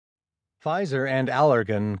Pfizer and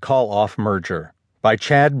Allergan call off merger by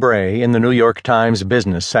Chad Bray in the New York Times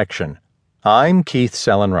business section. I'm Keith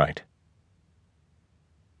Sellenwright.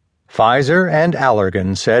 Pfizer and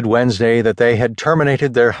Allergan said Wednesday that they had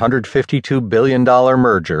terminated their $152 billion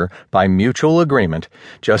merger by mutual agreement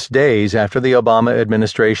just days after the Obama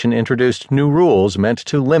administration introduced new rules meant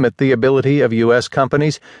to limit the ability of U.S.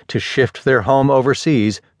 companies to shift their home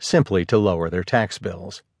overseas simply to lower their tax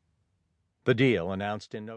bills. The deal, announced in